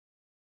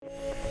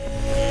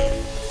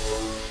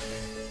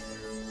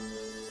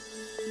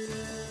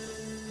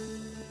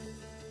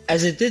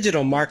As a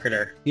digital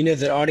marketer, you know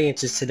that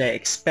audiences today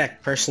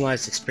expect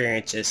personalized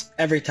experiences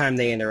every time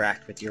they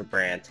interact with your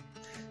brand,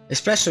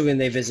 especially when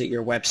they visit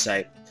your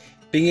website.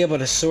 Being able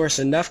to source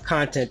enough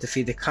content to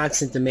feed the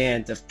constant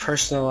demand of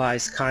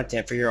personalized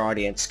content for your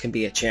audience can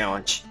be a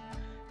challenge.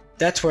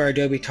 That's where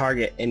Adobe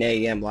Target and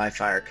AEM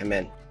Livefyre come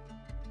in.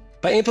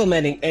 By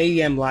implementing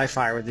AEM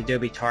Livefyre with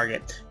Adobe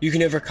Target, you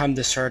can overcome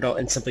this hurdle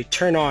and simply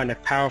turn on a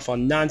powerful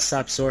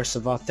non-stop source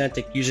of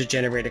authentic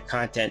user-generated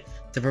content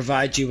to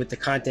provide you with the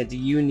content that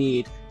you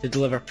need to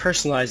deliver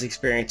personalized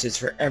experiences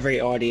for every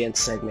audience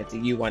segment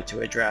that you want to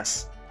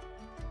address.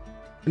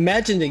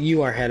 Imagine that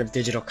you are head of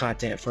digital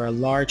content for a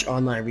large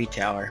online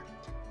retailer.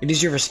 It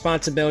is your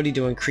responsibility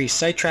to increase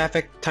site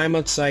traffic, time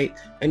on site,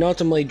 and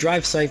ultimately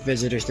drive site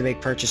visitors to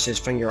make purchases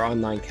from your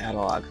online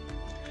catalog.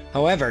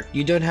 However,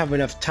 you don't have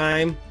enough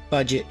time,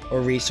 budget,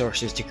 or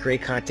resources to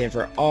create content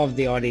for all of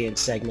the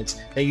audience segments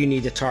that you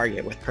need to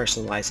target with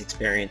personalized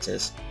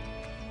experiences.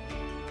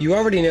 You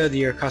already know that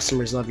your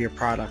customers love your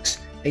products,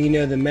 and you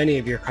know that many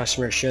of your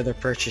customers share their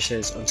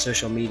purchases on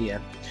social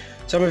media.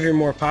 Some of your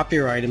more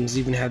popular items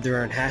even have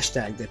their own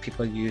hashtag that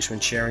people use when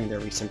sharing their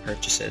recent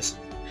purchases.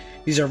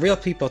 These are real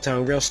people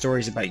telling real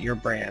stories about your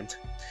brand.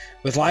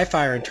 With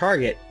Livefyre and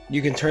Target,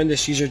 you can turn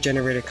this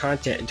user-generated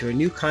content into a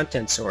new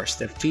content source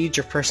that feeds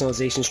your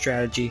personalization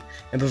strategy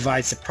and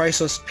provides the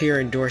priceless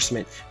peer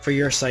endorsement for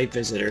your site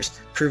visitors,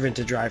 proven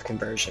to drive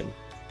conversion.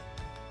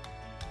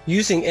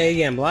 Using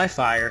AEM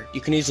Livefyre, you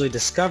can easily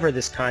discover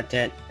this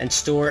content and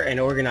store and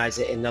organize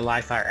it in the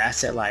Livefyre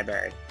asset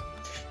library.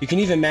 You can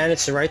even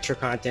manage the rights for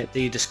content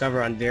that you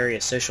discover on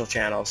various social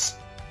channels.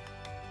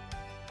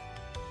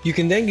 You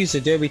can then use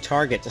Adobe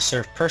Target to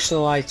serve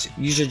personalized,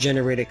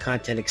 user-generated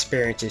content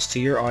experiences to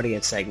your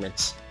audience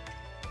segments.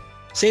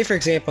 Say, for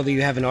example, that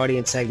you have an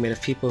audience segment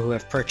of people who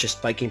have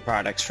purchased biking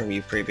products from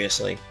you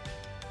previously.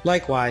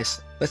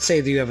 Likewise, let's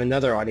say that you have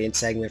another audience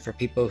segment for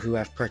people who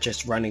have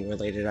purchased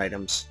running-related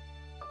items.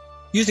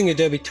 Using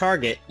Adobe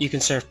Target, you can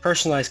serve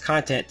personalized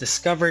content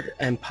discovered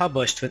and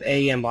published with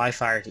AEM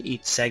Livefyre to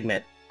each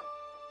segment.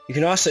 You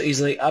can also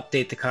easily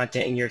update the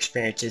content in your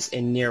experiences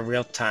in near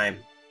real time.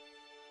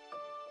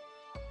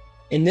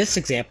 In this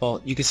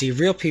example, you can see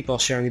real people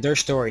sharing their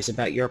stories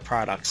about your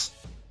products.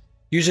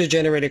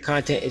 User-generated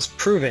content is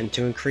proven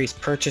to increase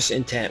purchase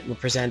intent when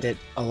presented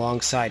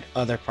alongside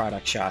other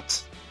product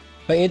shots.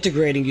 By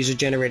integrating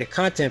user-generated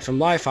content from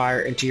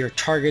Livefyre into your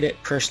targeted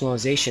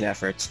personalization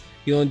efforts,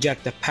 you'll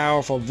inject the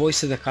powerful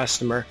voice of the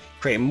customer,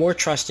 create more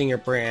trust in your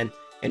brand,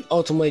 and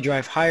ultimately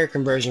drive higher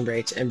conversion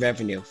rates and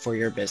revenue for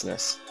your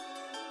business.